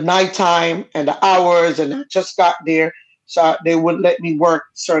the nighttime and the hours, and I just got there. So they wouldn't let me work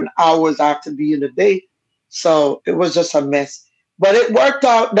certain hours. I have to be in the day. So it was just a mess. But it worked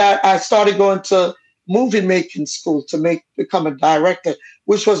out that I started going to movie making school to become a director,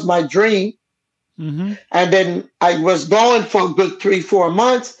 which was my dream. Mm-hmm. And then I was going for a good 3-4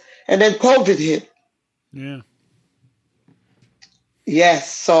 months, and then COVID hit. Yeah.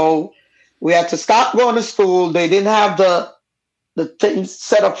 Yes. So we had to stop going to school. They didn't have the things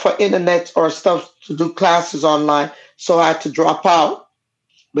set up for internet or stuff to do classes online. So I had to drop out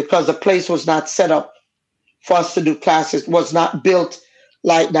because the place was not set up for us to do classes. It was not built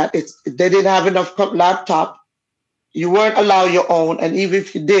like that. They didn't have enough laptop. You weren't allowed your own. And even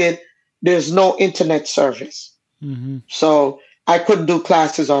if you did, there's no internet service. Mm-hmm. So I couldn't do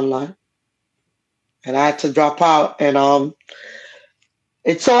classes online. And I had to drop out. And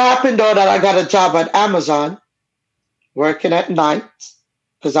it so happened, though, that I got a job at Amazon working at night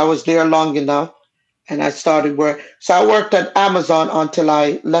because I was there long enough. And I started work. So I worked at Amazon until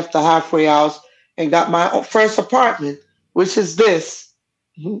I left the halfway house and got my first apartment, which is this.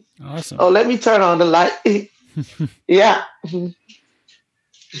 Awesome. Oh, let me turn on the light. Yeah.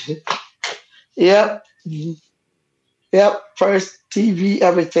 Yep. Yep. First TV,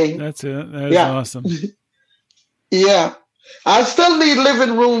 everything. That's it. That is awesome. Yeah. I still need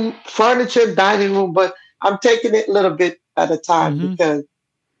living room furniture, dining room, but I'm taking it a little bit at a time because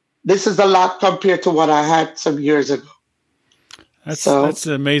this is a lot compared to what I had some years ago. That's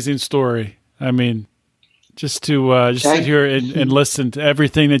an amazing story. I mean, just to sit here and listen to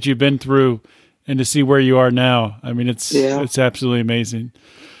everything that you've been through and to see where you are now. I mean, it's absolutely amazing.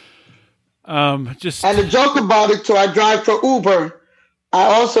 And the joke about it too, I drive for Uber. I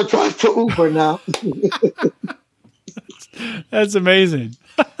also drive for Uber now. That's amazing.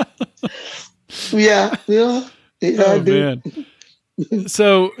 Yeah. Oh, I do. Man.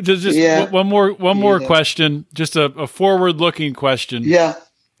 So just one more question, just a forward-looking question. Yeah.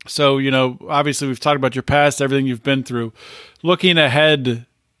 So, obviously we've talked about your past, everything you've been through. Looking ahead,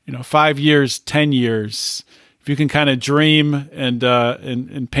 5 years, 10 years, if you can kind of dream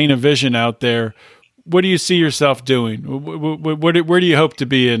and paint a vision out there, what do you see yourself doing? Where do you hope to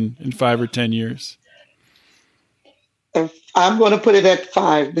be in 5 or 10 years? I'm going to put it at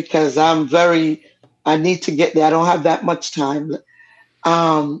 5 because I need to get there. I don't have that much time.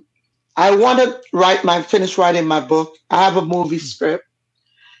 I want to finish writing my book. I have a movie script.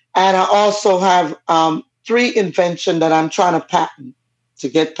 And I also have 3 inventions that I'm trying to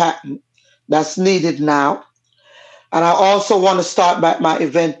get patent that's needed now. And I also want to start back my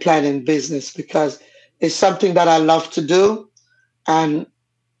event planning business because it's something that I love to do. And,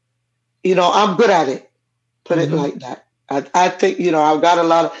 I'm good at it. Put it like that. I think,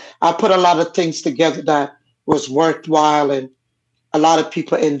 I put a lot of things together that was worthwhile and a lot of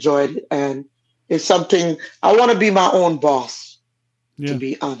people enjoyed it. And it's something, I want to be my own boss, to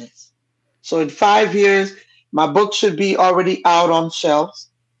be honest. So in 5 years, my book should be already out on shelves.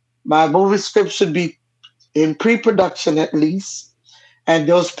 My movie script should be in pre-production at least. And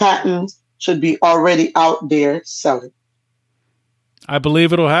those patents should be already out there selling. I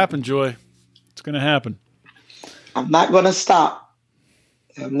believe it'll happen, Joy. It's going to happen. I'm not going to stop.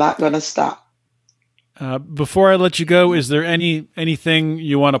 Before I let you go, is there anything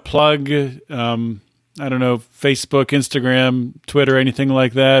you want to plug? I don't know, Facebook, Instagram, Twitter, anything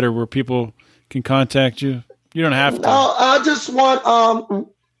like that, or where people can contact you? You don't have to. No, I just want,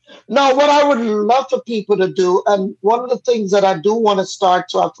 what I would love for people to do, and one of the things that I do want to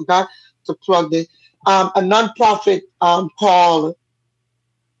start, so I forgot to plug it, a nonprofit called,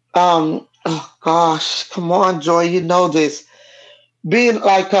 oh gosh, come on, Joy, you know this. Being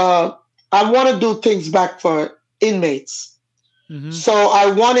like, I want to do things back for inmates. So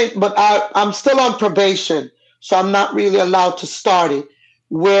I want it, but I'm still on probation, so I'm not really allowed to start it,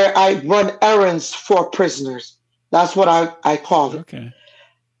 where I run errands for prisoners. That's what I call it. Okay.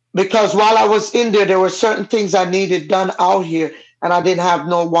 Because while I was in there were certain things I needed done out here, and I didn't have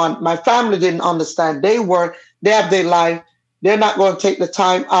no one. My family didn't understand. They have their life. They're not going to take the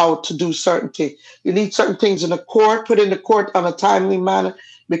time out to do certain things. You need certain things in the court, put in the court on a timely manner,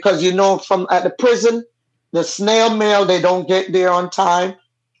 because from at the prison, the snail mail, they don't get there on time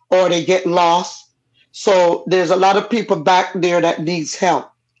or they get lost. So there's a lot of people back there that needs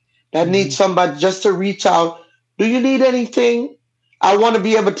help, that needs somebody just to reach out. Do you need anything? I want to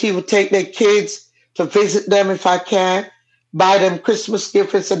be able to even take their kids to visit them if I can, buy them Christmas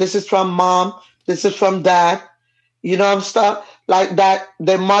gifts and say, this is from mom, this is from dad. Stuff like that.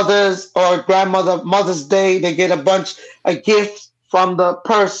 Their mothers or grandmother, Mother's Day, they get a gift from the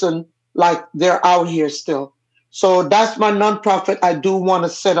person, like they're out here still. So that's my nonprofit I do want to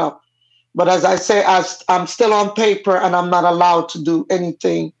set up. But as I say, I'm still on paper and I'm not allowed to do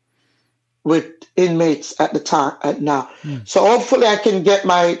anything with inmates at the time, now. So hopefully I can get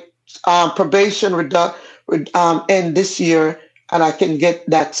my probation end this year and I can get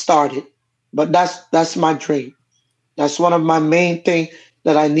that started. But that's my dream. That's one of my main things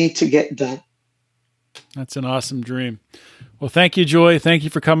that I need to get done. That's an awesome dream. Well, thank you, Joy. Thank you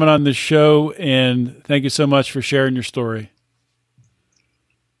for coming on the show, and thank you so much for sharing your story.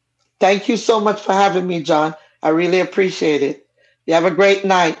 Thank you so much for having me, John. I really appreciate it. You have a great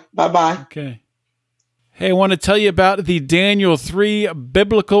night. Bye-bye. Okay. Hey, I want to tell you about the Daniel 3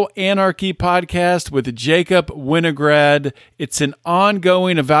 Biblical Anarchy podcast with Jacob Winograd. It's an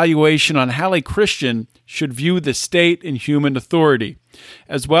ongoing evaluation on how a Christian should view the state and human authority,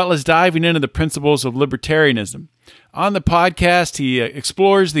 as well as diving into the principles of libertarianism. On the podcast, he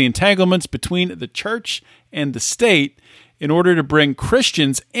explores the entanglements between the church and the state in order to bring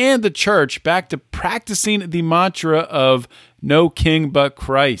Christians and the church back to practicing the mantra of no king but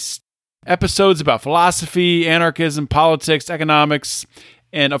Christ. Episodes about philosophy, anarchism, politics, economics,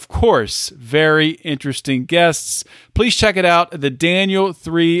 and of course, very interesting guests. Please check it out, the Daniel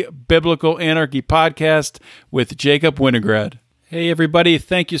 3 Biblical Anarchy podcast with Jacob Winograd. Hey, everybody.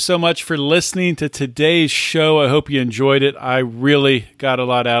 Thank you so much for listening to today's show. I hope you enjoyed it. I really got a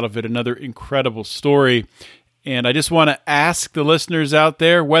lot out of it. Another incredible story. And I just want to ask the listeners out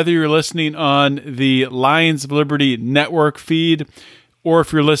there, whether you're listening on the Lions of Liberty network feed or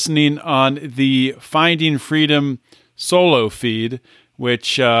if you're listening on the Finding Freedom solo feed,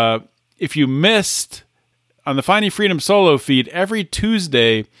 which if you missed on the Finding Freedom solo feed, every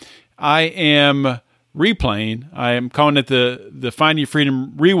Tuesday I am replaying. I am calling it the Finding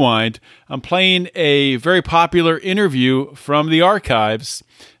Freedom Rewind. I'm playing a very popular interview from the archives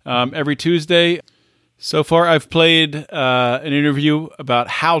every Tuesday. So far, I've played an interview about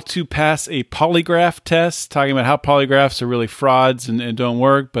how to pass a polygraph test, talking about how polygraphs are really frauds and don't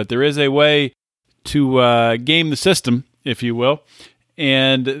work, but there is a way to game the system, if you will.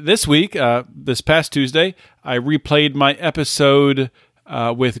 And this week, this past Tuesday, I replayed my episode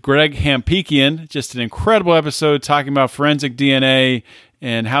with Greg Hampikian, just an incredible episode talking about forensic DNA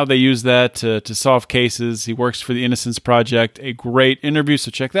and how they use that to solve cases. He works for the Innocence Project, a great interview, so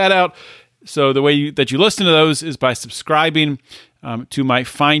check that out. So the way that you listen to those is by subscribing to my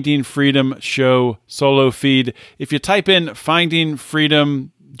Finding Freedom show solo feed. If you type in Finding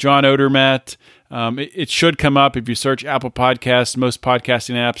Freedom John Odermatt, it should come up if you search Apple Podcasts, most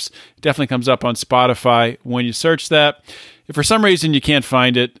podcasting apps. It definitely comes up on Spotify when you search that. If for some reason you can't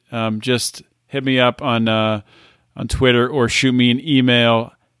find it, just hit me up on Twitter or shoot me an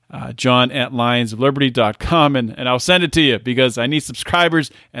email, john@lionsofliberty.com, and I'll send it to you because I need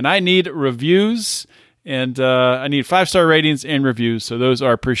subscribers and I need reviews, and I need 5-star ratings and reviews, so those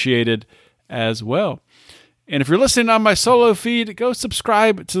are appreciated as well. And if you're listening on my solo feed, go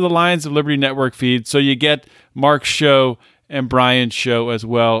subscribe to the Lions of Liberty Network feed so you get Mark's show and Brian's show as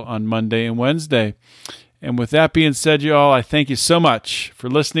well on Monday and Wednesday. And with that being said, y'all, I thank you so much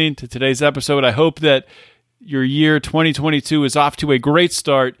for listening to today's episode. I hope that your year 2022 is off to a great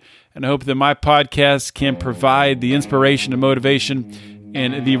start, and I hope that my podcast can provide the inspiration and motivation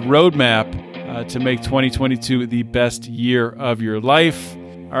and the roadmap to make 2022 the best year of your life.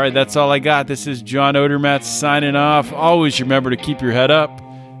 All right, that's all I got. This is John Odermatt signing off. Always remember to keep your head up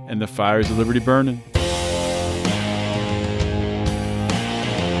and the fires of liberty burning.